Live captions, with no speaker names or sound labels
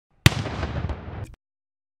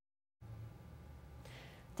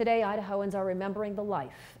Today, Idahoans are remembering the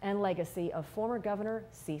life and legacy of former Governor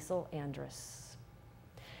Cecil Andrus.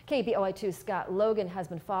 KBOI2's Scott Logan has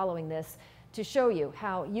been following this to show you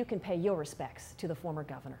how you can pay your respects to the former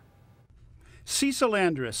governor. Cecil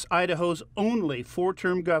Andrus, Idaho's only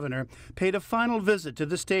four-term governor, paid a final visit to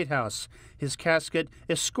the State House, his casket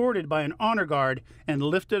escorted by an honor guard and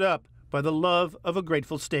lifted up by the love of a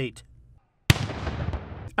grateful state.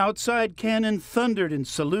 Outside, cannon thundered in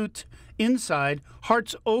salute. Inside,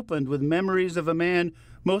 hearts opened with memories of a man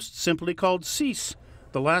most simply called Cece,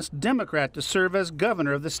 the last Democrat to serve as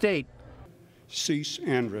governor of the state. Cecil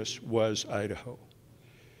Andrus was Idaho.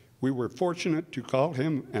 We were fortunate to call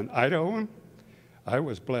him an Idahoan. I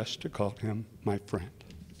was blessed to call him my friend.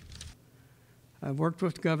 I've worked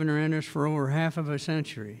with Governor Andrus for over half of a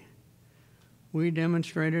century. We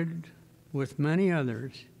demonstrated with many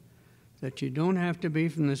others that you don't have to be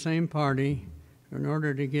from the same party in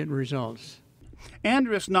order to get results.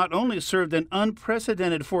 Andrus not only served an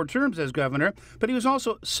unprecedented 4 terms as governor, but he was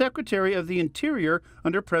also Secretary of the Interior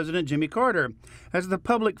under President Jimmy Carter. As the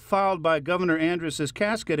public filed by Governor Andrus's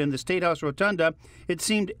casket in the State House rotunda, it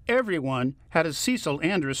seemed everyone had a Cecil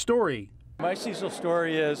Andrus story. My Cecil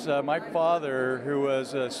story is my father, who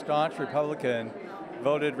was a staunch Republican,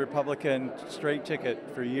 voted Republican straight ticket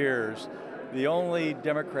for years. The only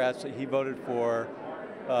Democrats that he voted for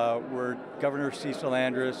were Governor Cecil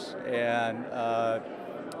Andrus and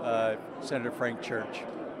Senator Frank Church,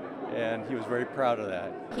 and he was very proud of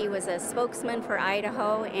that. He was a spokesman for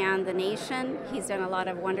Idaho and the nation. He's done a lot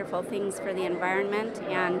of wonderful things for the environment,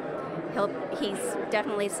 and he's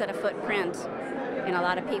definitely set a footprint in a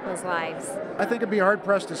lot of people's lives. I think it'd be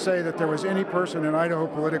hard-pressed to say that there was any person in Idaho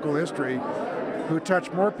political history who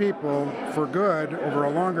touched more people for good over a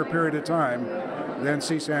longer period of time than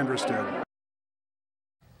Cecil Andrus did.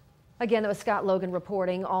 Again, that was Scott Logan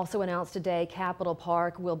reporting. Also announced today, Capitol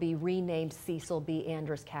Park will be renamed Cecil B.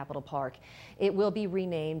 Andrus Capitol Park. It will be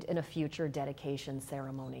renamed in a future dedication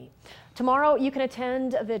ceremony. Tomorrow, you can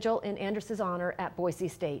attend a vigil in Andrus's honor at Boise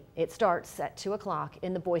State. It starts at 2 o'clock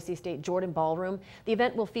in the Boise State Jordan Ballroom. The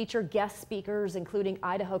event will feature guest speakers, including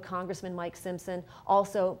Idaho Congressman Mike Simpson,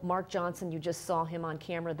 also Mark Johnson. You just saw him on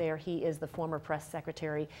camera there. He is the former press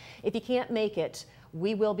secretary. If you can't make it,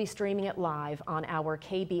 we will be streaming it live on our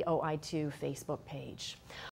KBOI2 Facebook page.